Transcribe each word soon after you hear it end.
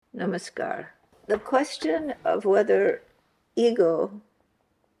Namaskar. The question of whether ego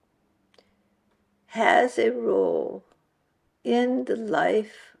has a role in the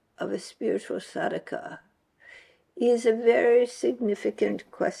life of a spiritual sadhaka is a very significant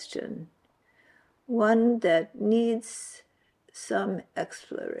question, one that needs some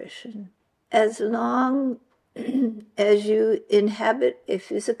exploration. As long as you inhabit a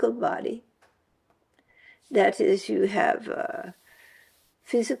physical body, that is, you have a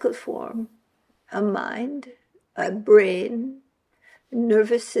physical form, a mind, a brain,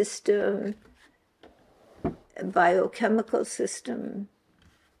 nervous system, a biochemical system,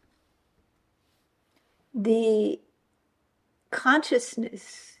 the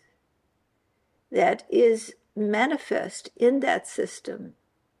consciousness that is manifest in that system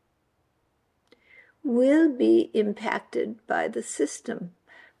will be impacted by the system,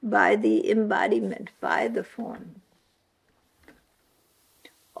 by the embodiment, by the form.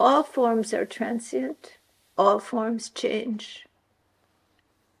 All forms are transient, all forms change.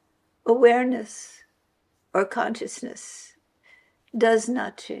 Awareness or consciousness does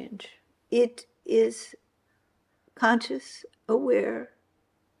not change. It is conscious, aware,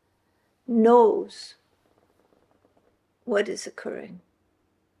 knows what is occurring.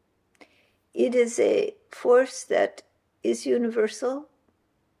 It is a force that is universal,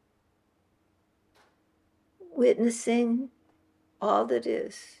 witnessing all that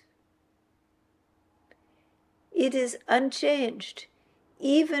is. It is unchanged,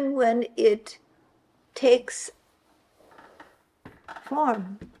 even when it takes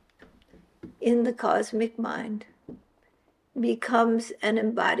form in the cosmic mind, becomes an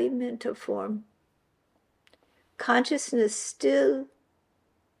embodiment of form. Consciousness still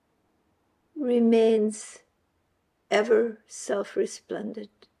remains ever self-resplendent.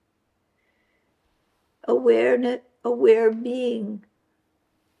 Aware being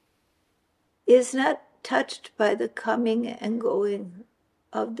is not touched by the coming and going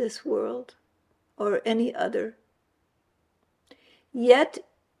of this world or any other. Yet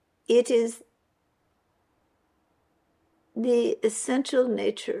it is the essential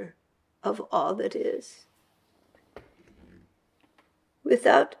nature of all that is.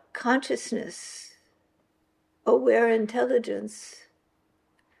 Without consciousness, aware intelligence,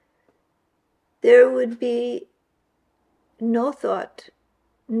 there would be no thought,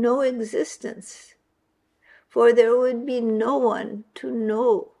 no existence, for there would be no one to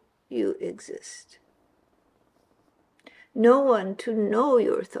know you exist, no one to know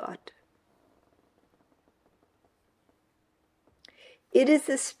your thought. It is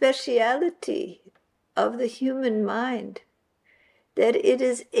the speciality of the human mind that it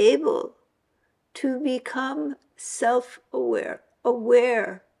is able to become self-aware,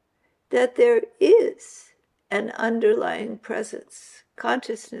 aware that there is an underlying presence,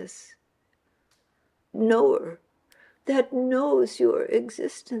 consciousness, knower, that knows your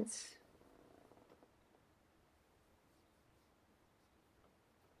existence.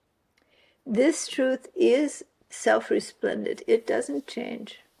 This truth is self-resplendent. It doesn't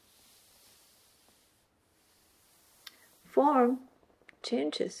change. Form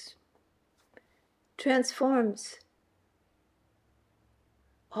changes, transforms,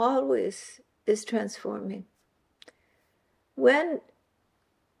 always is transforming. When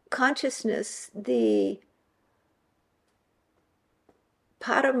consciousness, the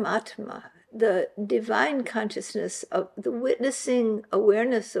Paramatma, the divine consciousness of the witnessing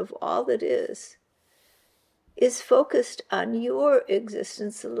awareness of all that is focused on your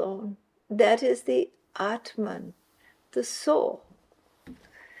existence alone, that is the Atman, the soul.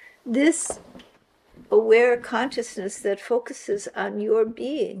 This aware consciousness that focuses on your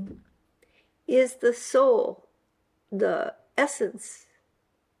being is the soul, the essence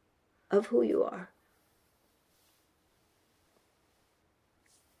of who you are.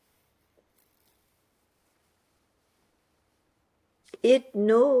 It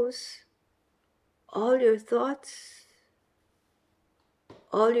knows all your thoughts,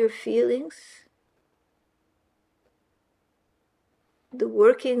 all your feelings, the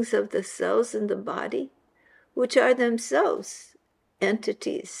workings of the cells in the body, which are themselves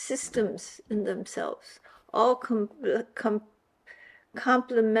entities, systems in themselves, all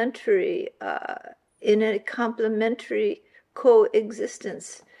complementary, in a complementary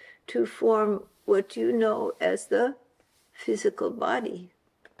coexistence to form what you know as the physical body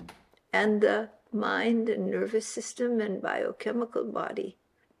and the mind and nervous system and biochemical body.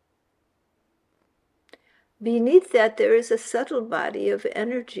 Beneath that, there is a subtle body of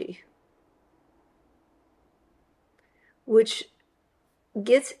energy which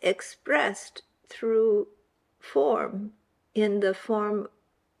gets expressed through form in the form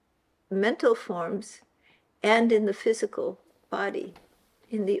mental forms and in the physical body,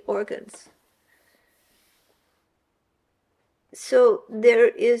 in the organs. So there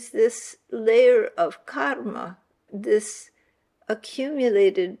is this layer of karma, this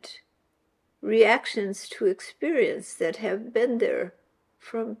accumulated reactions to experience that have been there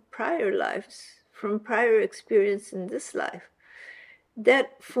from prior lives, from prior experience in this life,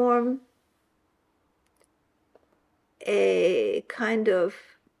 that form a kind of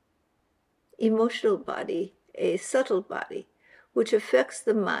emotional body, a subtle body, which affects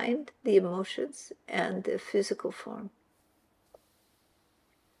the mind, the emotions, and the physical form.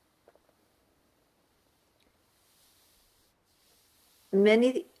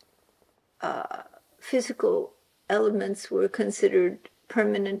 Many physical elements were considered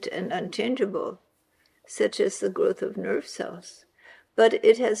permanent and unchangeable, such as the growth of nerve cells. But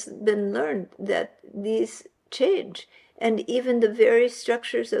it has been learned that these change, and even the very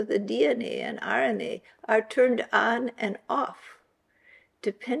structures of the DNA and RNA are turned on and off,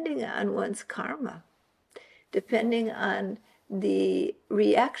 depending on one's karma, depending on the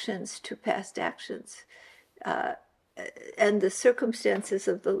reactions to past actions. And the circumstances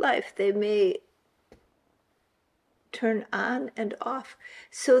of the life, they may turn on and off.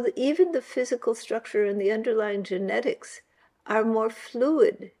 So that even the physical structure and the underlying genetics are more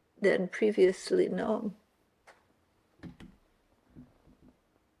fluid than previously known.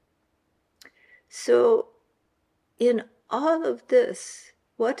 So in all of this,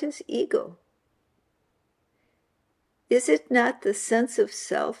 what is ego? Is it not the sense of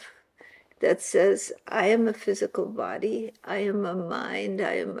self that says, I am a physical body, I am a mind,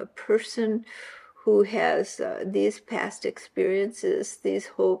 I am a person who has these past experiences, these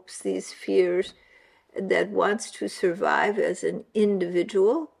hopes, these fears, that wants to survive as an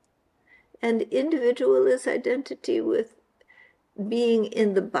individual? And individual is identity with being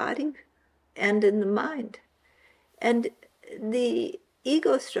in the body and in the mind. And the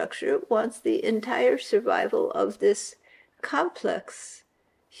ego structure wants the entire survival of this complex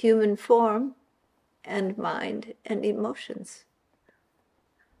human form and mind and emotions.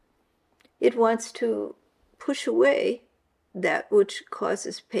 It wants to push away that which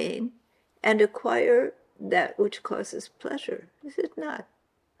causes pain and acquire that which causes pleasure. Is it not?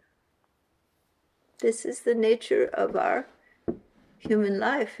 This is the nature of our human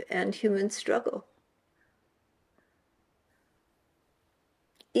life and human struggle.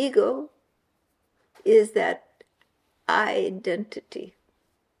 Ego is that identity,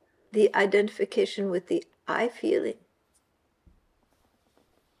 the identification with the I feeling,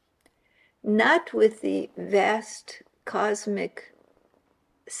 not with the vast cosmic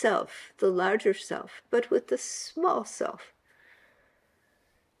self, the larger self, but with the small self.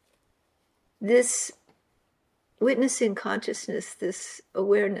 This witnessing consciousness, this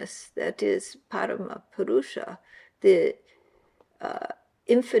awareness that is Parama Purusha, the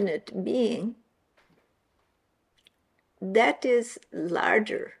infinite being, that is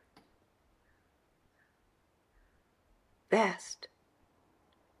larger, vast.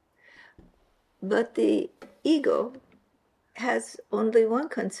 But the ego has only one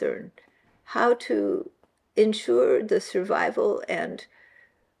concern: how to ensure the survival and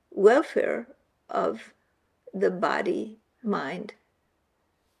welfare of the body, mind,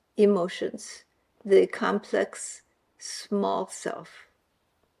 emotions, the complex small self.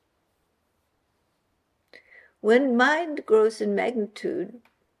 When mind grows in magnitude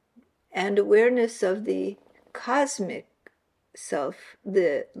and awareness of the cosmic self,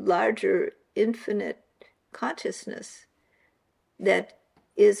 the larger infinite consciousness that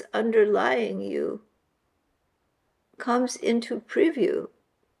is underlying you, comes into preview,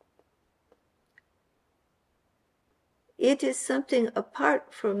 it is something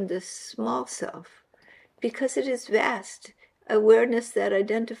apart from this small self, because it is vast, awareness that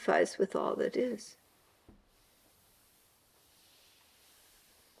identifies with all that is.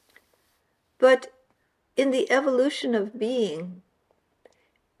 But in the evolution of being,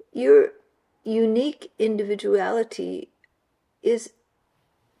 your unique individuality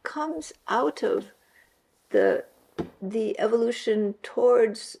comes out of the evolution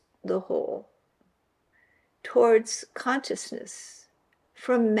towards the whole, towards consciousness,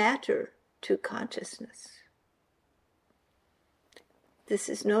 from matter to consciousness. This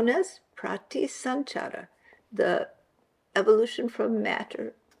is known as pratisanchara, the evolution from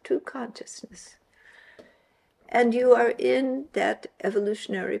matter to consciousness. And you are in that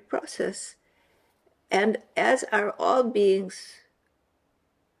evolutionary process, and as are all beings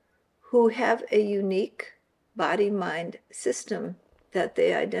who have a unique body-mind system that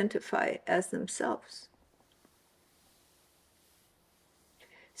they identify as themselves.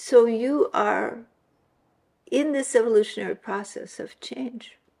 So you are in this evolutionary process of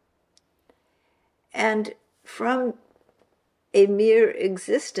change. And from a mere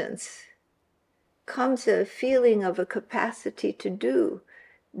existence comes a feeling of a capacity to do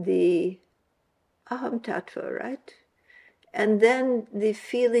the aham tattva, right? And then the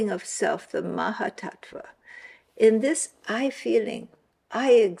feeling of self, the mahatattva. In this I feeling,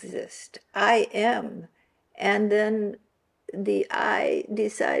 I exist, I am, and then the I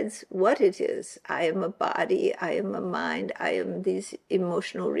decides what it is. I am a body, I am a mind, I am these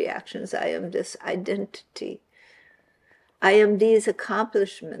emotional reactions, I am this identity. I am these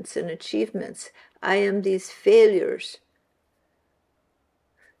accomplishments and achievements. I am these failures.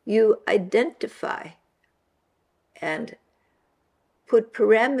 You identify and put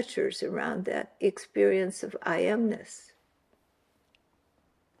parameters around that experience of I amness.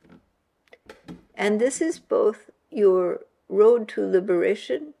 And this is both your road to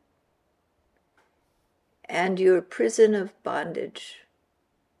liberation and your prison of bondage.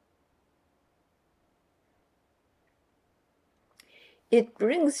 It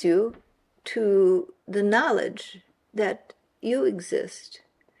brings you to the knowledge that you exist,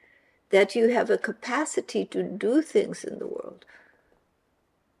 that you have a capacity to do things in the world,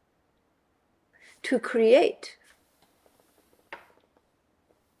 to create.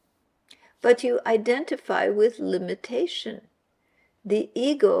 But you identify with limitation. The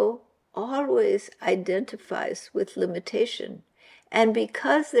ego always identifies with limitation. And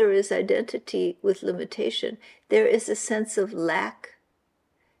because there is identity with limitation, there is a sense of lack,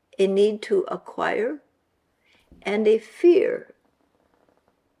 a need to acquire, and a fear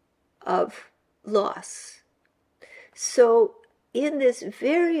of loss. So, in this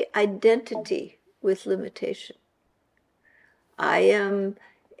very identity with limitation, I am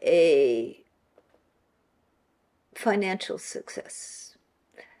a financial success.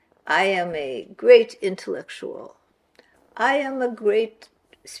 I am a great intellectual. I am a great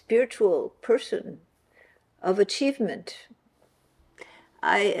spiritual person of achievement.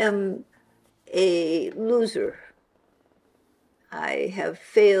 I am a loser. I have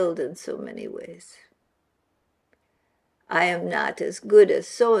failed in so many ways. I am not as good as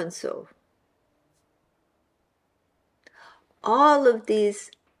so-and-so. All of these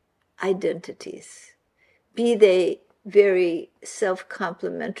identities, be they very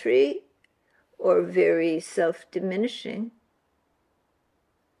self-complimentary or very self-diminishing,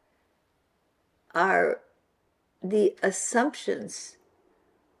 are the assumptions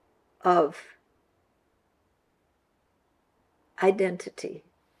of identity.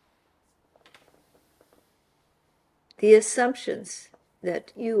 The assumptions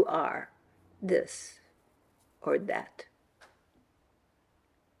that you are this or that.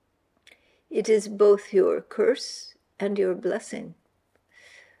 It is both your curse and your blessing.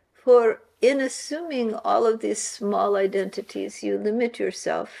 For in assuming all of these small identities, you limit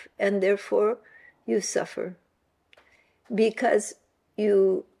yourself and therefore you suffer. Because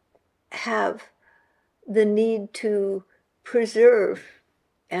you have the need to preserve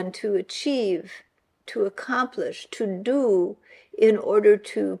and to achieve, to accomplish, to do in order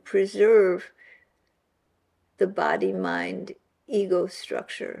to preserve the body-mind ego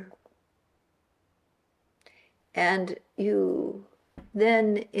structure. And you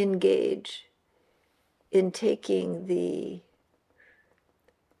then engage in taking the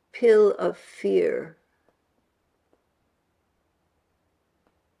pill of fear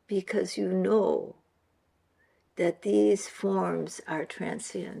because you know that these forms are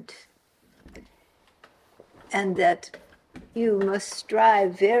transient and that you must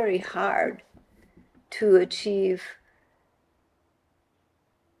strive very hard to achieve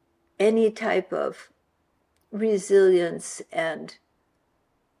any type of resilience and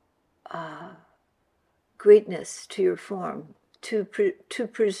greatness to your form, to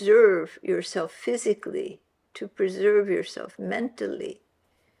preserve yourself physically, to preserve yourself mentally,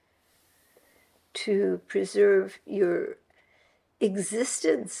 to preserve your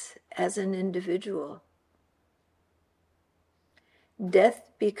existence as an individual. Death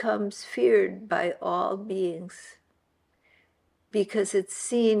becomes feared by all beings because it's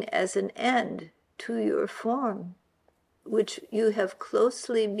seen as an end to your form, which you have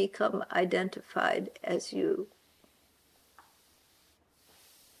closely become identified as you.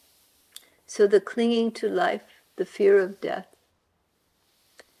 So the clinging to life, the fear of death,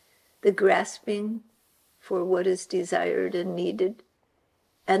 the grasping for what is desired and needed,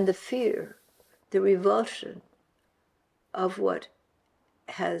 and the fear, the revulsion of what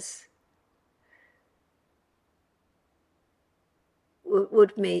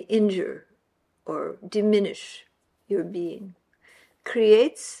may injure or diminish your being.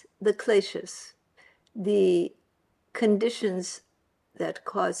 creates the kleshas, the conditions that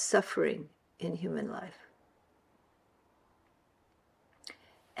cause suffering in human life.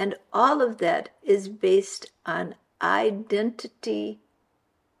 And all of that is based on identity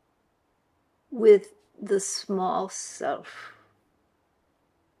with the small self,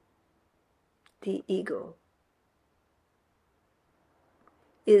 the ego,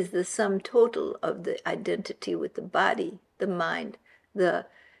 is the sum total of the identity with the body, the mind, the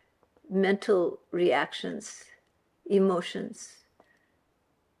mental reactions, emotions,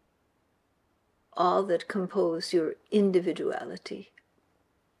 all that compose your individuality.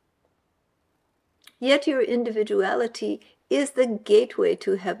 Yet your individuality is the gateway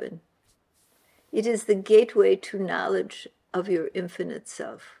to heaven. It is the gateway to knowledge of your infinite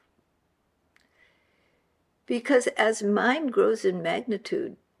self. Because as mind grows in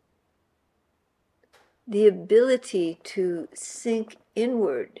magnitude, the ability to sink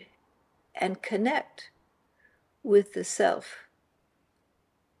inward and connect with the self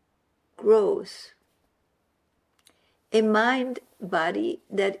grows. A mind body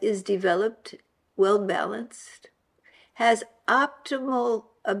that is developed, well balanced, has optimal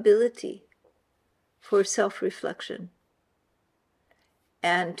ability for self-reflection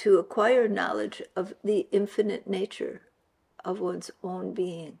and to acquire knowledge of the infinite nature of one's own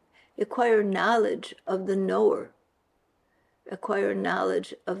being, acquire knowledge of the knower, acquire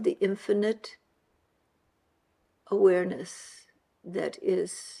knowledge of the infinite awareness that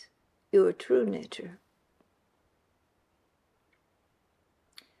is your true nature.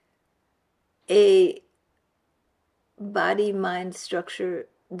 A body-mind structure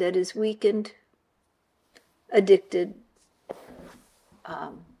that is weakened, addicted,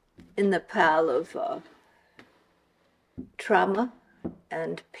 in the pile of trauma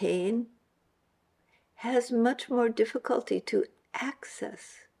and pain, has much more difficulty to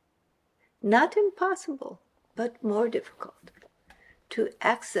access, not impossible, but more difficult, to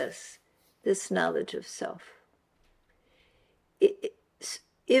access this knowledge of self.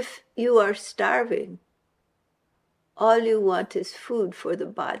 If you are starving, all you want is food for the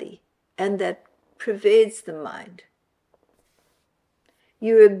body, and that pervades the mind.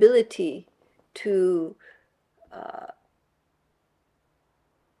 Your ability to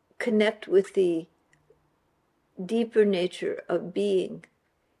connect with the deeper nature of being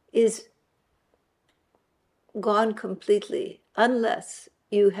is gone completely unless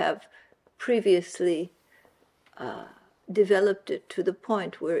you have previously developed it to the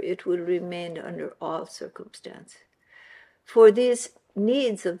point where it will remain under all circumstance. For these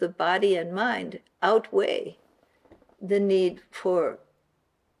needs of the body and mind outweigh the need for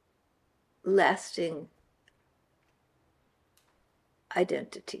lasting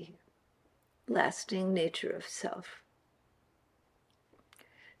identity, lasting nature of self.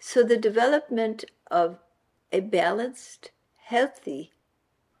 So the development of a balanced, healthy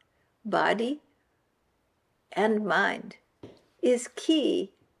body and mind is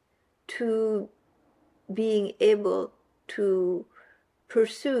key to being able to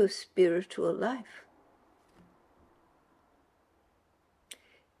pursue spiritual life.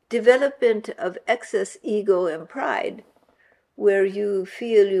 Development of excess ego and pride, where you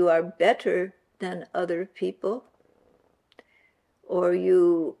feel you are better than other people, or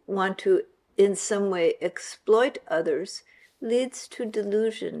you want to in some way exploit others, leads to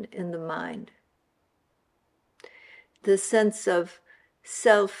delusion in the mind. The sense of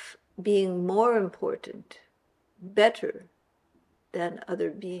self being more important, better than other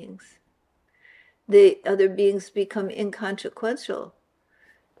beings. The other beings become inconsequential,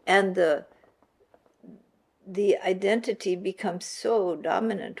 and the identity becomes so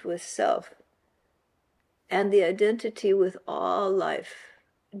dominant with self, and the identity with all life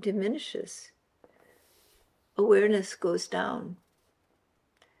diminishes. Awareness goes down,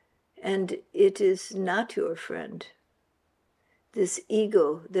 and it is not your friend, this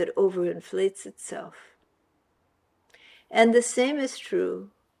ego that overinflates itself. And the same is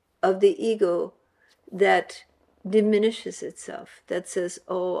true of the ego that diminishes itself, that says,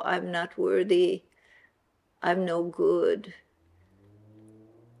 oh, I'm not worthy, I'm no good.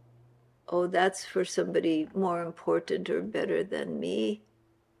 Oh, that's for somebody more important or better than me.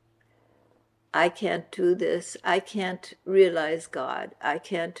 I can't do this. I can't realize God. I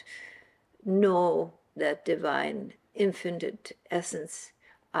can't know that divine, infinite essence.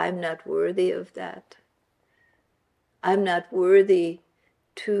 I'm not worthy of that. I'm not worthy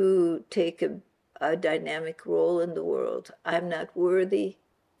to take a dynamic role in the world. I'm not worthy.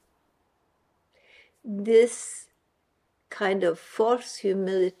 This kind of false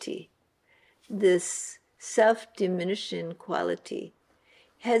humility, this self-diminishing quality,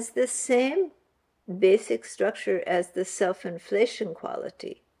 has the same basic structure as the self-inflation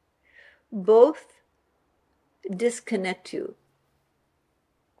quality. Both disconnect you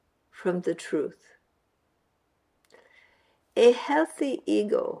from the truth. A healthy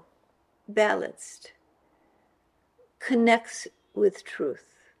ego, balanced, connects with truth,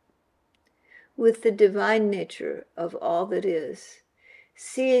 with the divine nature of all that is,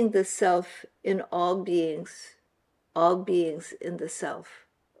 seeing the self in all beings in the self.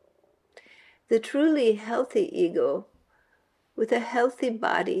 The truly healthy ego, with a healthy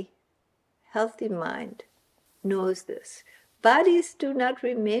body, healthy mind, knows this. Bodies do not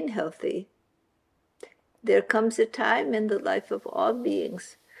remain healthy. There comes a time in the life of all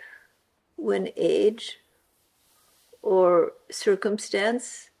beings when age or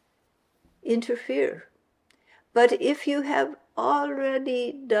circumstance interfere. But if you have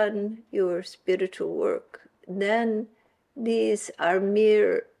already done your spiritual work, then these are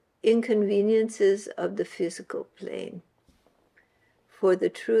mere inconveniences of the physical plane. For the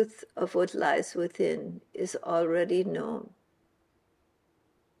truth of what lies within is already known.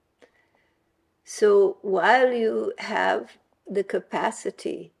 So while you have the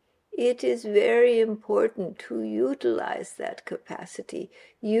capacity, it is very important to utilize that capacity,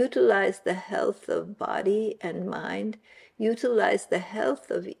 utilize the health of body and mind, utilize the health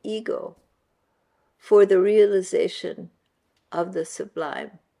of ego for the realization of the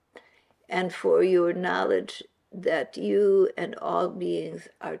sublime and for your knowledge that you and all beings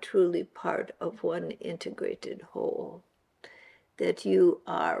are truly part of one integrated whole, that you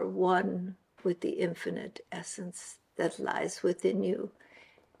are one with the infinite essence that lies within you.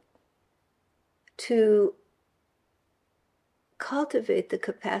 To cultivate the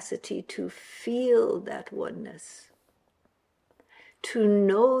capacity to feel that oneness, to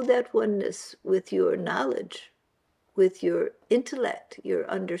know that oneness with your knowledge, with your intellect, your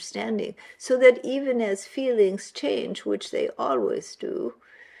understanding, so that even as feelings change, which they always do,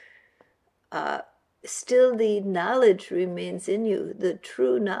 still the knowledge remains in you, the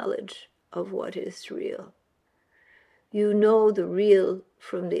true knowledge of what is real. You know the real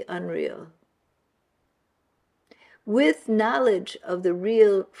from the unreal. With knowledge of the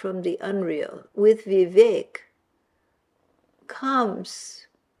real from the unreal, with vivek, comes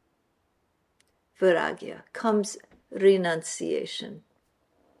vairagya, comes renunciation.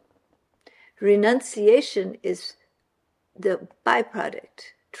 Renunciation is the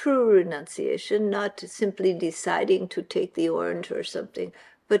byproduct, true renunciation, not simply deciding to take the orange or something,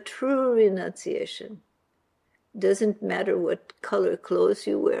 but true renunciation. Doesn't matter what color clothes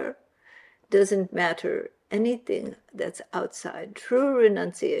you wear, doesn't matter anything that's outside. True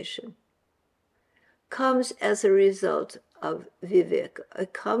renunciation comes as a result of vivek.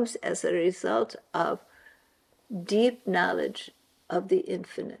 It comes as a result of deep knowledge of the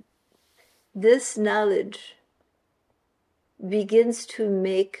infinite. This knowledge begins to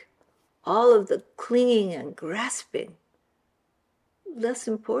make all of the clinging and grasping less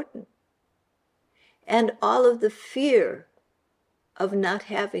important. And all of the fear of not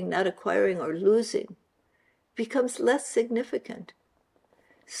having, not acquiring, or losing becomes less significant.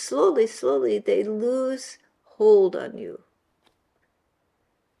 Slowly, slowly, they lose hold on you.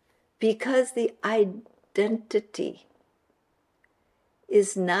 Because the identity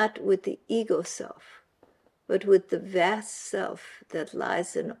is not with the ego self, but with the vast self that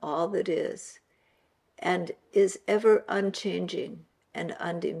lies in all that is and is ever unchanging and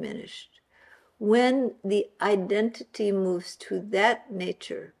undiminished. When the identity moves to that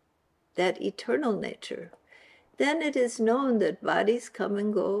nature, that eternal nature, then it is known that bodies come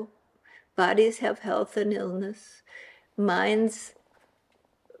and go, bodies have health and illness, minds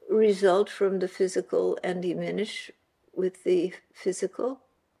result from the physical and diminish with the physical,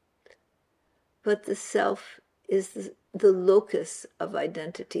 but the self is the locus of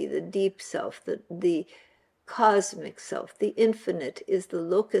identity, the deep self, the cosmic self, the infinite is the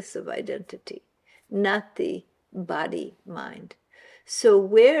locus of identity, not the body mind. So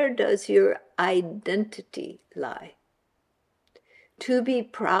where does your identity lie? To be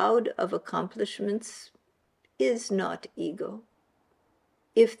proud of accomplishments is not ego.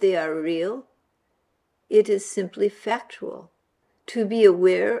 If they are real, it is simply factual. To be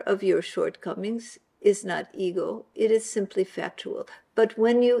aware of your shortcomings is not ego, it is simply factual. But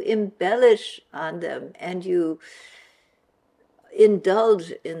when you embellish on them and you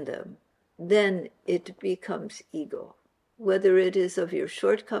indulge in them, then it becomes ego, whether it is of your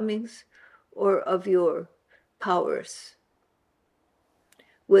shortcomings or of your powers,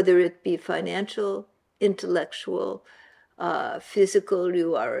 whether it be financial, intellectual, physical,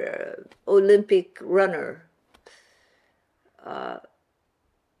 you are an Olympic runner,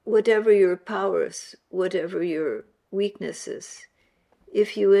 whatever your powers, whatever your weaknesses,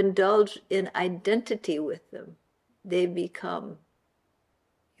 if you indulge in identity with them, they become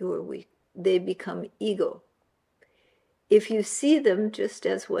they become ego. If you see them just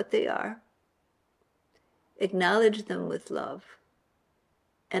as what they are, acknowledge them with love,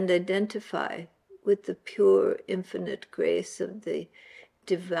 and identify with the pure, infinite grace of the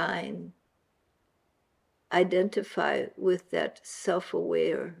divine, identify with that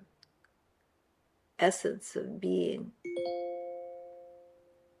self-aware essence of being,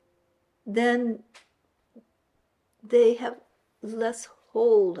 then they have less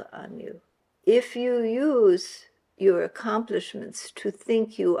hold on you. If you use your accomplishments to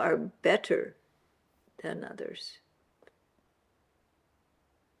think you are better than others,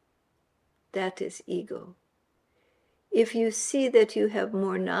 that is ego. If you see that you have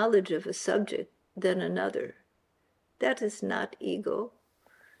more knowledge of a subject than another, that is not ego.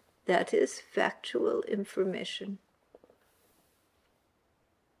 That is factual information.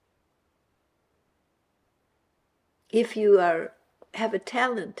 If you have a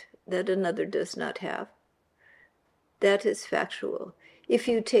talent that another does not have, that is factual. If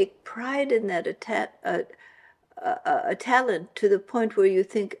you take pride in that a talent to the point where you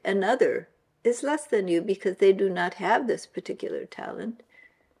think another is less than you because they do not have this particular talent,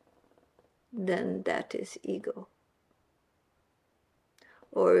 then that is ego.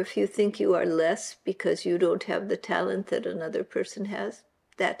 Or if you think you are less because you don't have the talent that another person has,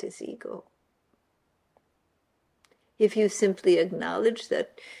 that is ego. If you simply acknowledge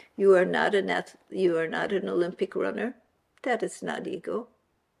that you are not an Olympic runner, that is not ego.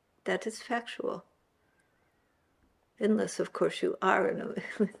 That is factual. Unless, of course, you are an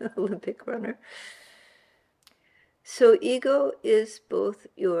Olympic runner. So ego is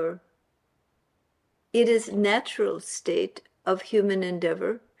it is natural state of human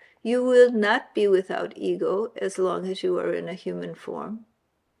endeavor. You will not be without ego as long as you are in a human form.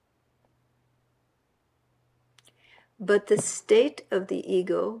 But the state of the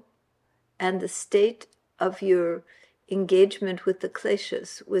ego and the state of your engagement with the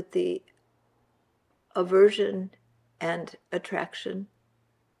kleshas, with the aversion and attraction,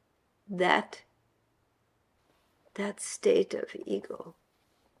 that state of ego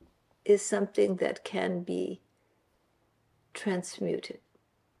is something that can be transmuted,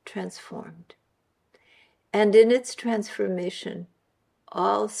 transformed. And in its transformation,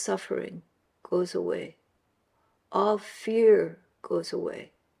 all suffering goes away. All fear goes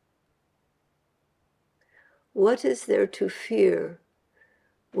away. What is there to fear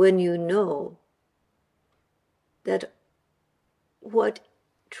when you know that what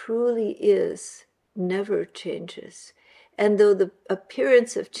truly is never changes? And though the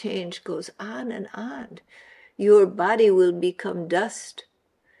appearance of change goes on and on, your body will become dust,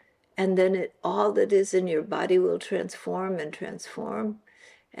 and then all that is in your body will transform and transform,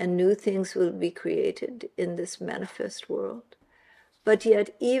 and new things will be created in this manifest world. But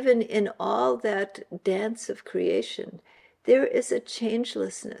yet, even in all that dance of creation, there is a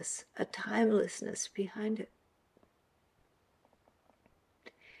changelessness, a timelessness behind it.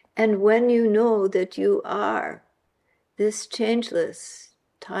 And when you know that you are this changeless,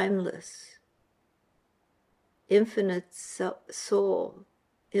 timeless, infinite soul,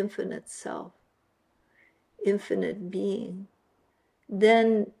 infinite self, infinite being,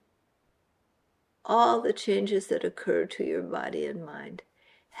 then all the changes that occur to your body and mind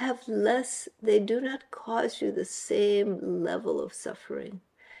they do not cause you the same level of suffering.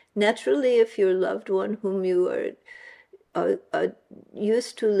 Naturally, if your loved one whom you are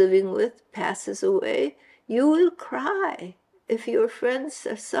used to living with passes away, you will cry. If your friends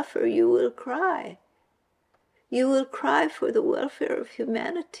suffer, you will cry. You will cry for the welfare of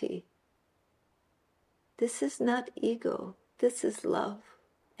humanity. This is not ego, this is love,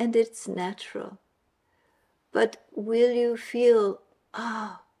 and it's natural. But will you feel,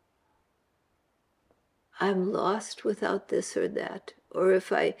 I'm lost without this or that, or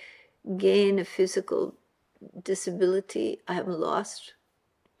if I gain a physical disability, I'm lost?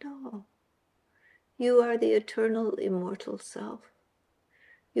 No. You are the eternal, immortal self.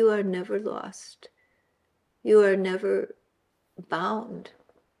 You are never lost. You are never bound.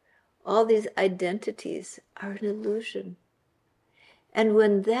 All these identities are an illusion. And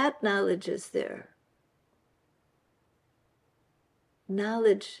when that knowledge is there,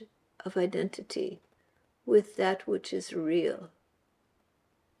 knowledge of identity with that which is real,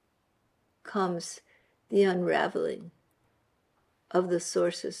 comes the unraveling of the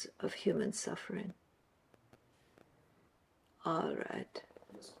sources of human suffering. All right.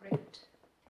 It was great.